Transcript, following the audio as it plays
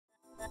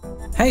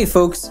Hey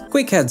folks,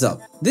 quick heads up.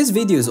 This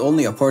video is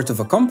only a part of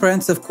a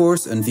comprehensive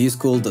course on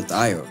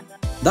vueschool.io.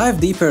 Dive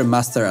deeper and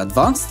master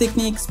advanced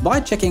techniques by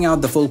checking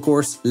out the full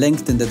course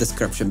linked in the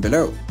description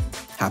below.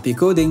 Happy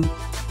coding!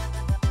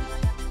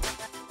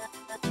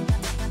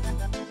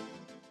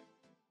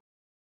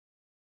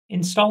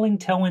 Installing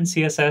Tailwind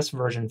CSS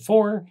version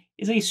 4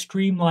 is a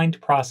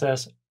streamlined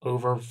process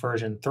over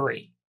version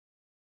 3.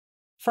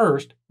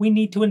 First, we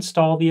need to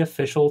install the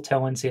official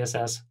Tailwind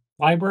CSS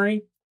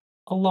library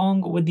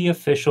along with the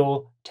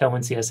official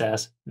Tailwind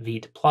CSS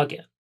Vite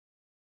plugin.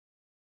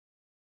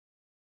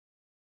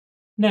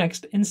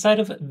 Next, inside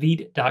of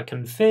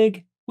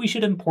Vite.config, we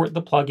should import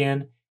the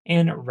plugin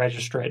and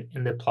register it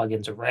in the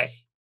plugins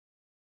array.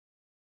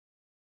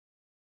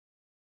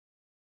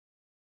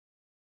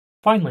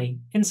 Finally,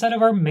 inside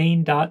of our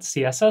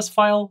main.css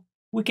file,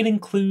 we can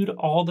include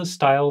all the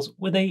styles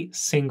with a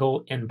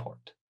single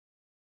import.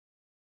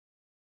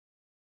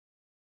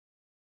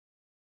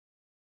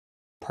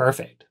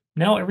 Perfect.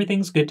 Now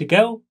everything's good to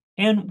go,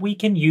 and we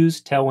can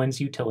use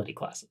Tailwind's utility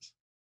classes.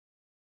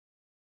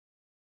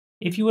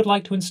 If you would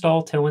like to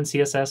install Tailwind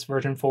CSS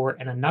version 4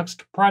 in a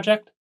Nuxt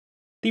project,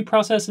 the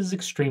process is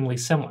extremely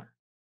similar.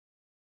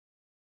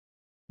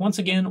 Once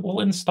again,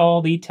 we'll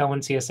install the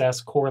Tailwind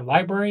CSS core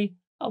library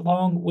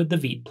along with the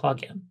Vite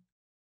plugin.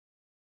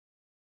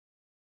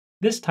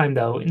 This time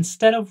though,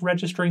 instead of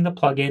registering the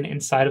plugin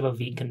inside of a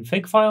Vite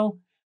config file,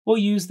 we'll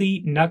use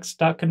the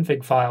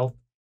nuxt.config file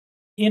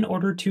in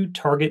order to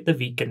target the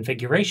Vite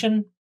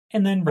configuration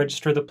and then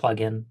register the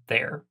plugin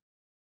there.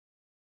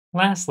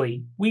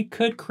 Lastly, we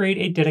could create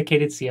a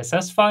dedicated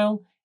CSS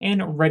file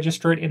and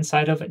register it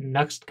inside of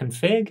Nuxt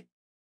config.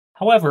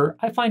 However,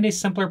 I find a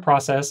simpler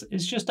process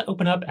is just to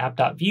open up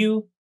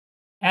app.vue,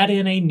 add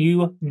in a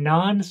new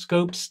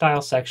non-scoped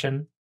style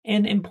section,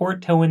 and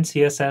import Tailwind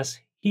CSS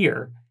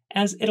here,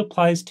 as it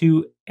applies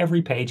to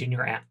every page in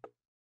your app.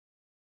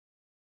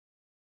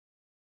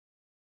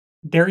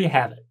 There you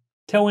have it.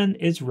 Tailwind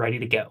is ready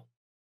to go.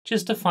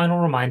 Just a final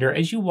reminder,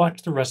 as you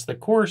watch the rest of the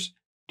course,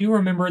 do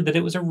remember that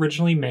it was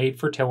originally made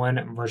for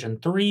Tailwind version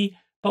 3,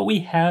 but we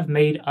have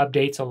made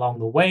updates along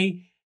the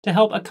way to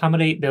help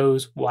accommodate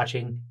those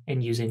watching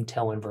and using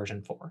Tailwind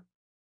version 4.